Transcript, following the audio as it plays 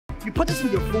You put this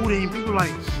in your food and people are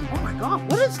like, oh my God,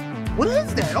 what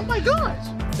is that? Oh my gosh.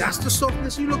 That's the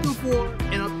softness you're looking for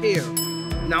and up here.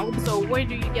 Now, so where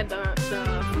do you get the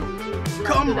food?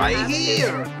 Come right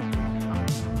here.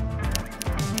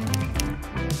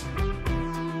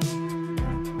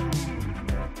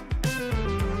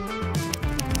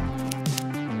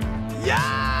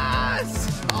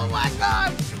 Yes! Oh my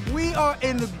God! We are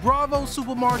in the Bravo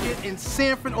supermarket in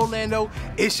Sanford, Orlando.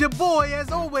 It's your boy, as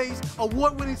always,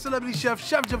 award-winning celebrity chef,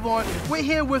 Chef Javon. We're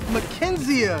here with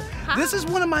Mackenzie. This is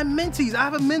one of my mentees. I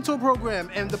have a mentor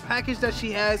program, and the package that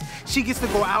she has, she gets to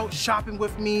go out shopping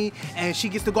with me, and she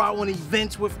gets to go out on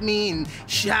events with me and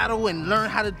shadow and learn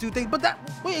how to do things. But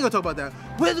we ain't gonna talk about that.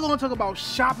 We're gonna talk about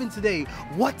shopping today.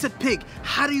 What to pick,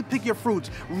 how do you pick your fruits,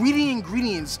 reading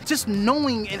ingredients, just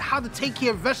knowing and how to take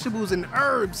care of vegetables and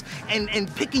herbs,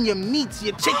 and picking your meats,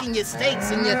 your chicken, your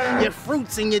steaks, and your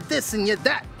fruits, and your this and your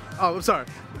that. Oh, I'm sorry.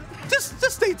 Just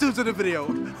stay tuned to the video.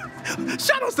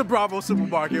 Shout outs to Bravo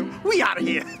Supermarket. We out of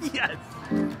here. Yes.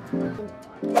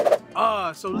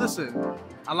 So listen,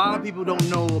 a lot of people don't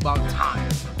know about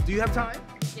time. Do you have time?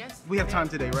 Yes. We have time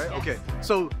today, right? Yes. Okay.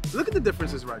 So look at the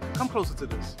differences, right? Come closer to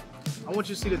this. I want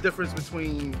you to see the difference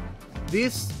between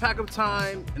this pack of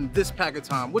time and this pack of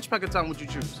time. Which pack of time would you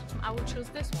choose? I would choose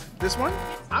this one. This one?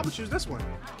 Yes. I would choose this one.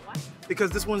 Why?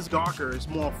 Because this one's darker, it's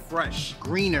more fresh,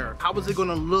 greener. How is it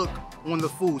gonna look on the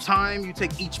food? Time, you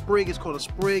take each sprig, it's called a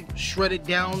sprig, shred it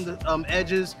down the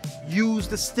edges, use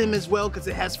the stem as well because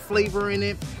it has flavor in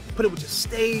it. Put it with your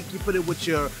steak, you put it with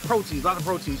your proteins, a lot of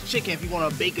proteins. Chicken, if you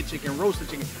want to bake a chicken, roast a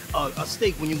chicken, a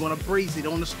steak when you're gonna braise it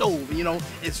on the stove, you know,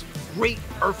 it's great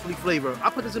earthly flavor. I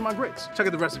put this in my grits. Check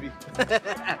out the recipe.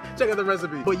 Check out the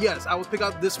recipe. But yes, I would pick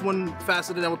out this one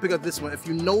faster than I would pick out this one. If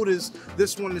you notice,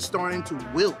 this one is starting to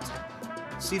wilt.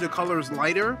 See, the color is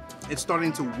lighter, it's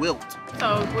starting to wilt.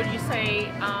 So would you say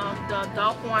the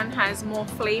dark one has more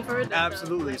flavor?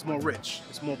 Absolutely, it's more rich,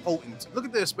 it's more potent. Look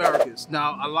at the asparagus.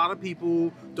 Now, a lot of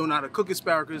people don't know how to cook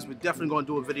asparagus. We're definitely gonna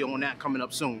do a video on that coming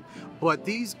up soon. But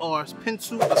these are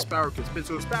pencil asparagus.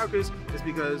 Pencil asparagus is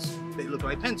because they look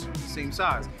like pencils, same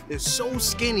size. They're so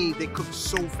skinny, they cook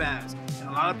so fast. And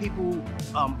a lot of people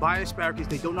buy asparagus,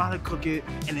 they don't know how to cook it,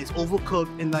 and it's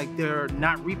overcooked, and like they're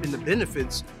not reaping the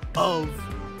benefits of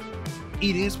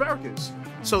eating asparagus.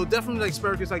 So definitely like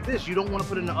asparagus like this, you don't want to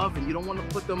put in the oven. You don't want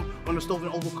to put them on the stove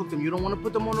and overcook them. You don't want to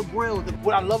put them on the grill.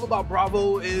 What I love about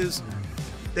Bravo is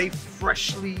they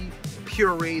freshly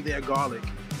puree their garlic.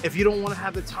 If you don't want to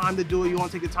have the time to do it, you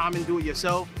want to take the time and do it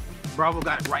yourself, Bravo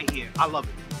got it right here. I love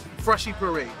it. Freshly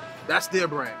pureed. That's their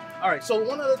brand. All right, so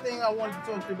one other thing I wanted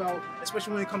to talk to you about,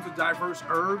 especially when it comes to diverse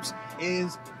herbs,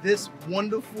 is this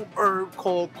wonderful herb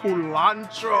called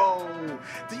culantro.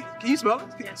 Can you smell it?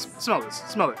 Yes. Smell this,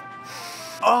 smell it.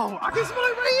 Oh, I can smell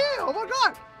it right here, oh my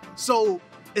God. So,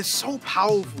 it's so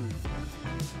powerful.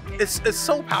 It's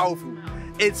so powerful.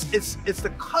 It's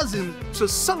the cousin to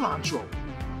cilantro,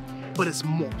 but it's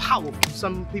more powerful.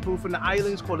 Some people from the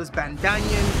islands call this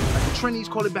bandanyan, like the Trinis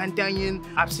call it bandanyan.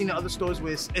 I've seen in other stores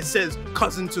where it says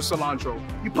cousin to cilantro.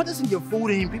 You put this in your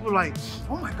food and people are like,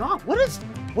 oh my God, what is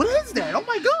that? Oh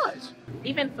my gosh.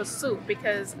 Even for soup,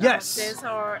 because yes, there's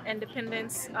our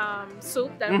independence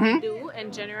soup that we do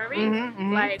in January.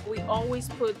 Like we always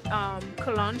put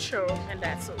cilantro in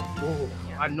that soup. Oh,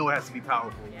 yeah. I know it has to be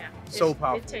powerful. Yeah, so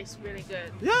powerful. It tastes really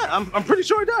good. Yeah, I'm pretty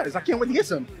sure it does. I can't wait to get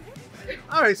some.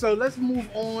 All right, so let's move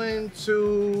on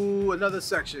to another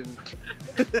section.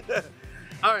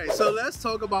 All right, so let's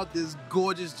talk about this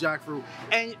gorgeous jackfruit.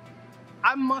 And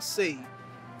I must say,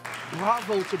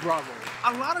 bravo to Bravo.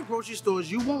 A lot of grocery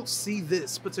stores, you won't see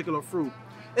this particular fruit.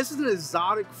 This is an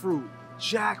exotic fruit,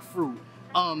 jackfruit.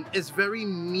 It's very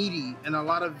meaty, and a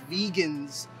lot of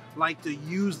vegans like to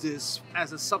use this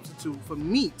as a substitute for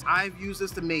meat. I've used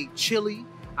this to make chili.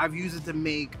 I've used it to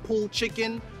make pulled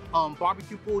chicken.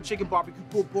 Barbecue pulled chicken, barbecue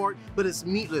pulled pork, but it's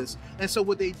meatless. And so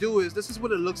what they do is, this is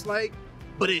what it looks like,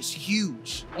 but it's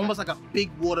huge, almost like a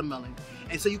big watermelon.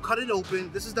 And so you cut it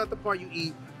open. This is not the part you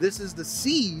eat. This is the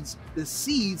seeds. The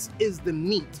seeds is the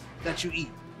meat that you eat.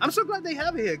 I'm so glad they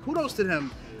have it here. Kudos to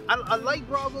them. I like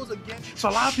Bravos again. So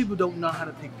a lot of people don't know how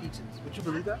to pick peaches. Would you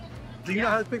believe that? Do you know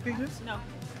how to pick peaches? No.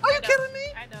 Are you kidding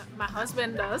me? I don't. My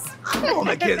husband does. Come on,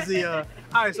 Mackenzie. All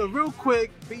right, so real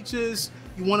quick, peaches,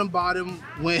 you want to buy them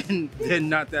when they're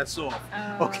not that soft,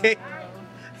 okay?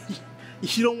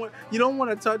 You don't want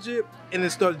to touch it and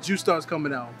then juice starts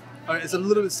coming out. All right, it's a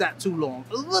little bit sat too long,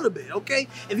 a little bit, okay?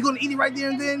 If you're gonna eat it right there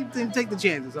and then take the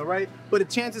chances, all right? But the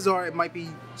chances are it might be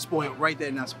spoiled right there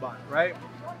in that spot, right?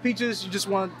 Peaches, you just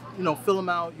want to, fill them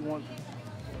out.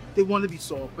 They want to be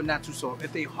soft, but not too soft.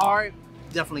 If they hard,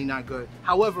 definitely not good.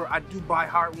 However, I do buy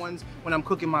hard ones when I'm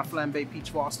cooking my flambé peach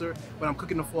Foster. When I'm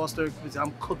cooking the Foster, because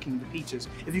I'm cooking the peaches.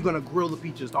 If you're gonna grill the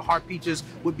peaches, the hard peaches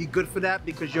would be good for that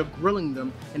because you're grilling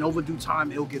them, and over due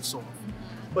time, it'll get soft.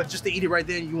 But just to eat it right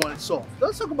there, you want it soft.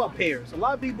 Let's talk about pears. A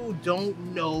lot of people don't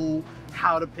know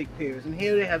how to pick pears, and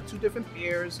here they have 2 different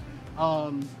pears.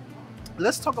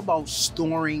 Let's talk about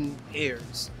storing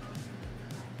pears.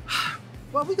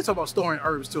 Well, we can talk about storing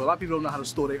herbs too. A lot of people don't know how to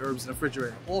store their herbs in the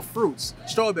refrigerator. Or fruits,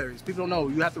 strawberries. People don't know.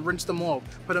 You have to rinse them off,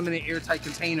 put them in an airtight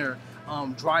container,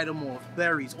 dry them off.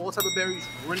 Berries, all type of berries,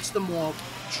 rinse them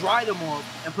off, dry them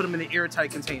off, and put them in an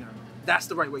airtight container. That's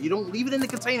the right way. You don't leave it in the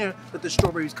container that the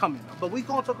strawberries come in. But we're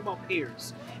gonna talk about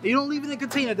pears. And you don't leave it in the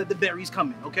container that the berries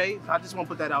come in, okay? I just wanna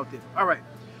put that out there. All right,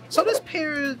 so this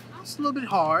pear is a little bit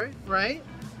hard, right?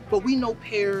 But we know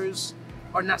pears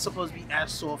are not supposed to be as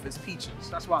soft as peaches.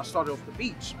 That's why I started off with the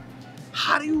peach.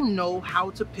 How do you know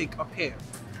how to pick a pear?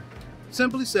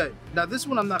 Simply said, now this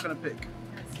one I'm not gonna pick.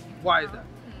 Why is that?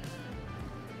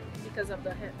 Because of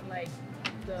the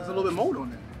There's a little bit mold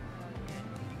on it.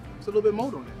 There's a little bit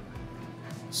mold on it.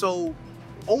 So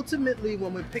ultimately,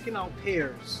 when we're picking out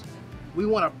pears, we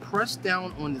wanna press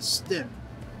down on the stem.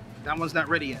 That one's not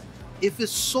ready yet. If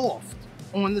it's soft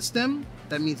on the stem,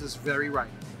 that means it's very ripe.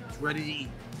 It's ready to eat.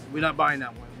 We're not buying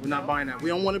that one. We're not buying that. We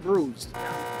don't want it bruised.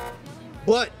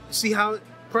 But see how it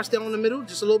pressed down in the middle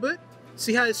just a little bit?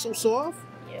 See how it's so soft?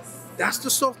 Yes. That's the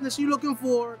softness you're looking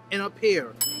for in a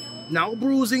pear. Now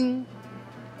bruising,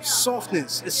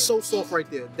 softness. It's so soft right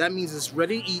there. That means it's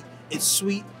ready to eat, it's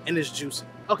sweet, and it's juicy.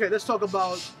 Okay, let's talk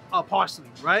about parsley,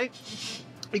 right?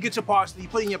 You get your parsley, you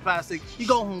put it in your plastic, you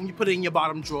go home, you put it in your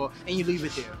bottom drawer, and you leave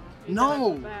it there.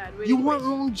 No, you want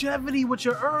longevity with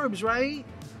your herbs, right?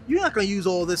 You're not gonna use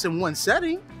all this in one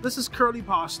setting. This is curly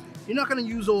parsley. You're not gonna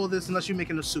use all this unless you're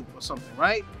making a soup or something,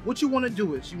 right? What you wanna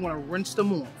do is you wanna rinse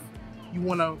them off. You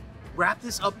wanna wrap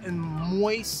this up in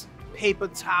moist paper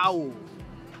towel,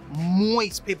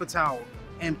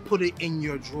 and put it in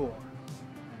your drawer.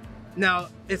 Now,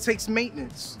 it takes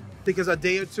maintenance because a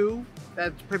day or two,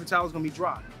 that paper towel is gonna be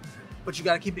dry, but you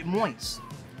gotta keep it moist.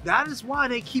 That is why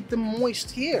they keep them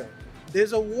moist here.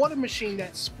 There's a water machine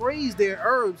that sprays their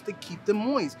herbs to keep them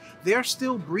moist. They're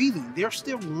still breathing, they're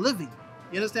still living.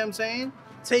 You understand what I'm saying?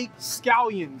 Take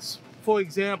scallions, for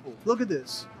example. Look at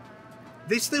this.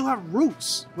 They still have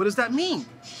roots. What does that mean?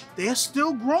 They're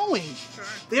still growing. Sure.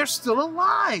 They're still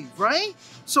alive, right?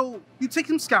 So you take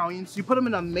some scallions, you put them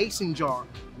in a mason jar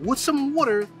with some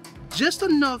water, just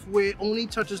enough where it only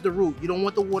touches the root. You don't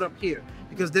want the water up here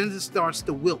because then it starts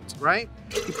to wilt, right?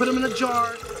 You put them in a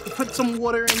jar, you put some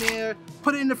water in there,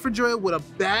 put it in the refrigerator with a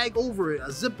bag over it, a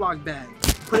Ziploc bag.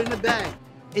 Put it in the bag,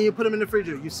 and you put them in the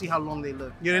refrigerator. You see how long they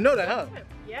live. You didn't know that, huh?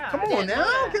 Yeah. Come on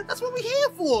now, that's what we're here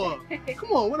for.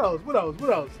 Come on, what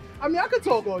else? I mean, I could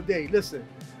talk all day. Listen,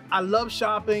 I love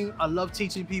shopping, I love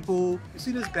teaching people. You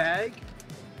see this bag?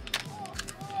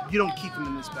 You don't keep them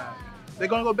in this bag. They're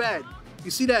gonna go bad.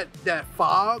 You see that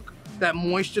fog, that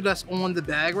moisture that's on the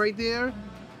bag right there?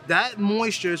 That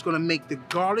moisture is gonna make the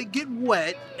garlic get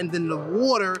wet, and then the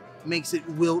water makes it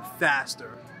wilt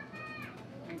faster.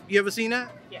 You ever seen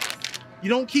that? Yes. You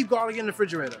don't keep garlic in the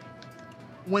refrigerator.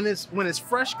 When it's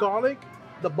fresh garlic,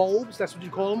 the bulbs, that's what you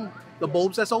call them, the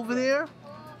bulbs that's over there,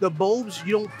 the bulbs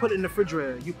you don't put in the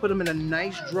refrigerator. You put them in a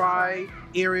nice dry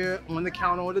area on the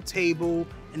counter or the table,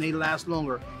 and they last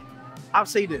longer. I'll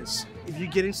say this, if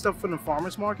you're getting stuff from the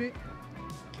farmer's market,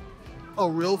 a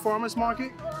real farmer's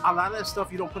market, a lot of that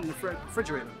stuff you don't put in the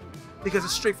refrigerator because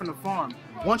it's straight from the farm.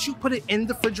 Once you put it in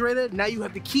the refrigerator, now you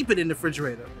have to keep it in the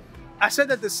refrigerator. I said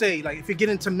that to say, like, if you're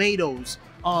getting tomatoes,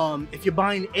 if you're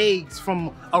buying eggs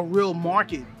from a real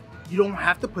market, you don't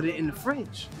have to put it in the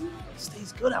fridge. It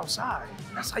stays good outside.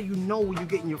 That's how you know where you're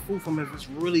getting your food from, if it's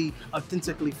really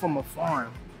authentically from a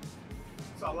farm.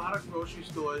 So a lot of grocery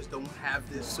stores don't have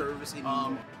this service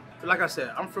anymore. Like I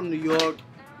said, I'm from New York.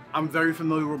 I'm very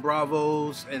familiar with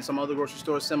Bravo's and some other grocery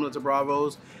stores similar to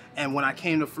Bravo's. And when I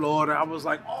came to Florida, I was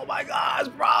like, oh my gosh,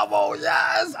 Bravo,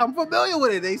 yes! I'm familiar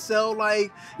with it. They sell,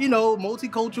 like, you know,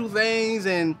 multicultural things,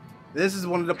 and this is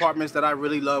one of the departments that I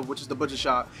really love, which is the butcher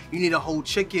shop. You need a whole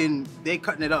chicken, they're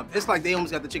cutting it up. It's like they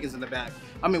almost got the chickens in the back.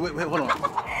 I mean, wait, hold on.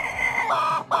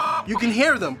 You can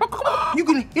hear them. You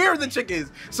can hear the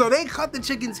chickens. So they cut the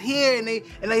chickens here, and they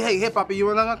hey, hip hop,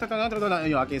 you know,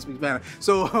 I can't speak Spanish.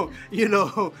 So, you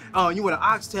know, you want the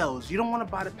oxtails. You don't want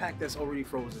to buy the pack that's already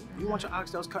frozen. You want your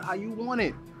oxtails cut how you want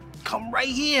it. Come right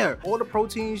here. All the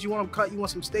proteins you want them cut. You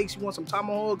want some steaks. You want some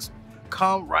tomahawks.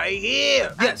 come right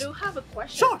here. Yes. I do have a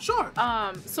question. Sure, sure.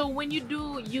 So when you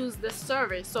do use the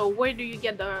service, so where do you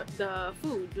get the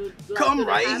food? Come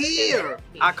right here.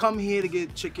 I come here to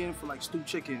get chicken for like stewed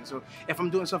chicken. So if I'm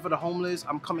doing something for the homeless,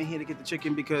 I'm coming here to get the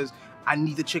chicken because I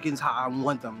need the chickens how I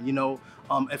want them, you know.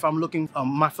 If I'm looking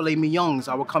my filet mignons,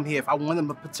 I will come here. If I want them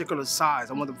a particular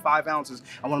size, I want them 5 ounces,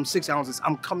 I want them 6 ounces,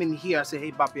 I'm coming here. I say,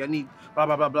 hey, Papi, I need blah,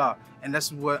 blah, blah, blah. And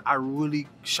that's what I really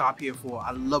shop here for.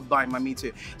 I love buying my meats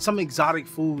here. Some exotic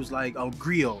foods like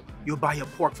grill, you'll buy your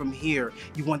pork from here.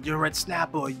 You want your red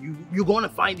snapper, you're gonna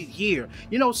find it here.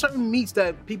 You know, certain meats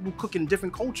that people cook in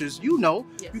different cultures, you know,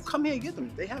 yes. You come here and get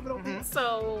them. They have it over here.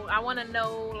 So I wanna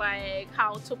know like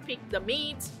how to pick the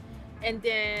meat, and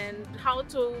then how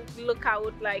to look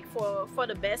out like for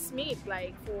the best meat,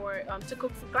 like for to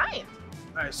cook for clients.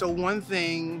 All right, so one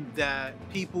thing that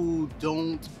people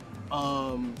don't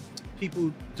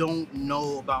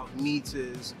know about meats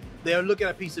is they'll look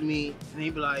at a piece of meat and they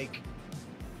be like,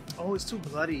 oh, it's too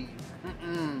bloody.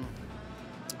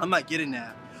 I'm not getting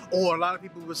that. Or a lot of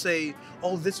people will say,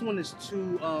 oh, this one is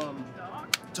too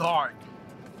dark.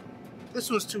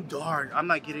 This one's too dark. I'm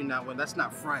not getting that one. That's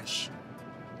not fresh.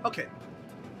 Okay,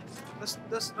 let's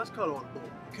cut all the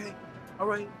bull, okay? All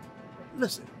right,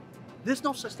 listen, there's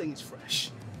no such thing as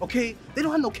fresh, okay? They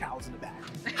don't have no cows in the back.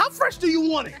 How fresh do you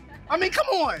want it? I mean, come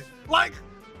on. Like,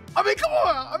 I mean, come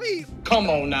on. I mean. Come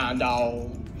on now,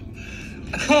 dog.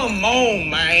 Come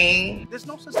on, man. There's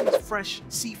no such thing as fresh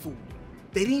seafood.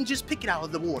 They didn't just pick it out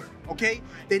of the water, okay?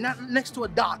 They're not next to a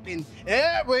dock and,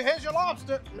 yeah, well, here's your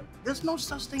lobster. There's no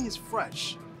such thing as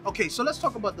fresh. Okay, so let's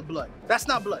talk about the blood. That's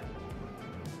not blood.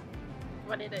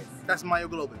 What it is? That's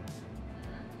myoglobin.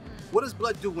 What does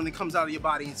blood do when it comes out of your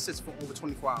body and sits for over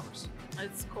 24 hours?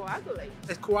 It's coagulates.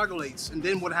 It coagulates, and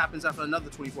then what happens after another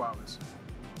 24 hours?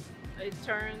 It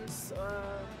turns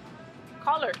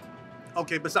color.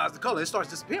 Okay, besides the color, it starts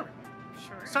disappearing.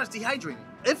 Sure. It starts dehydrating.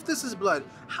 If this is blood,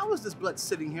 how is this blood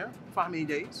sitting here for how many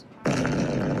days?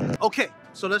 Okay,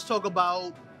 so let's talk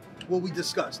about what we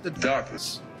discussed, the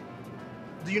darkness.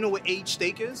 Do you know what aged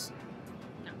steak is?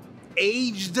 No.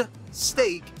 Aged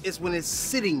steak is when it's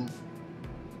sitting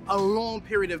a long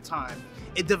period of time.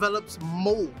 It develops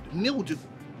mold, mildew.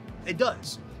 It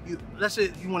does. Let's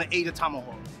say you want to age a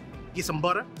tomahawk. Get some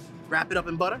butter, wrap it up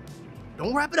in butter.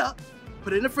 Don't wrap it up.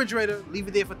 Put it in the refrigerator, leave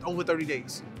it there for over 30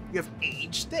 days. You have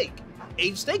aged steak.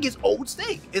 Aged steak is old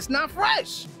steak. It's not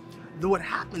fresh. What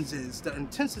happens is the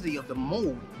intensity of the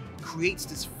mold creates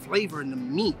this flavor in the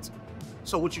meat.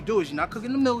 So what you do is you're not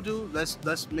cooking the mildew.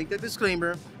 Let's make that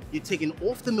disclaimer. You're taking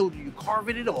off the mildew, you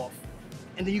carving it off,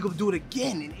 and then you go do it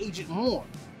again and age it more.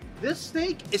 This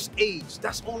steak is aged.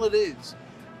 That's all it is.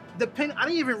 I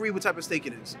didn't even read what type of steak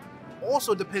it is.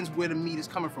 Also depends where the meat is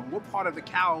coming from, what part of the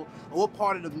cow or what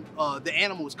part of the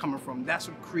animal is coming from. That's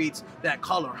what creates that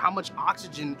color. How much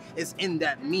oxygen is in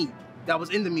that meat that was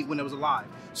in the meat when it was alive.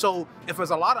 So if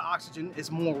there's a lot of oxygen, it's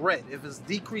more red. If it's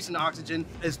decreasing oxygen,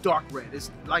 it's dark red.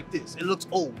 It's like this. It looks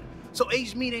old. So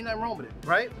aged meat ain't nothing wrong with it,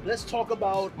 right? Let's talk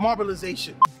about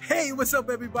marbleization. Hey, what's up,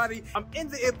 everybody? I'm in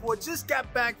the airport, just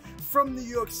got back from New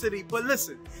York City. But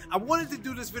listen, I wanted to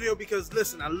do this video because,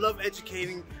 listen, I love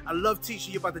educating. I love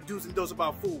teaching you about the do's and don'ts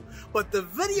about food. But the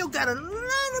video got a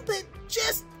little bit,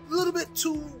 just a little bit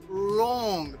too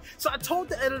long. So I told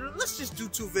the editor, let's just do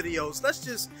 2 videos. Let's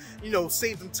just, you know,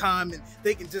 save them time and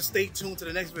they can just stay tuned to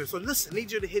the next video. So listen, I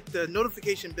need you to hit the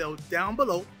notification bell down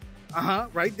below.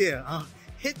 Right there.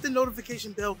 Hit the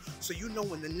notification bell so you know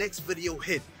when the next video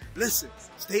hit. Listen,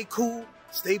 stay cool,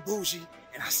 stay bougie,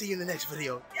 and I'll see you in the next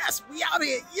video. Yes, we out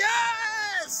here. Yeah!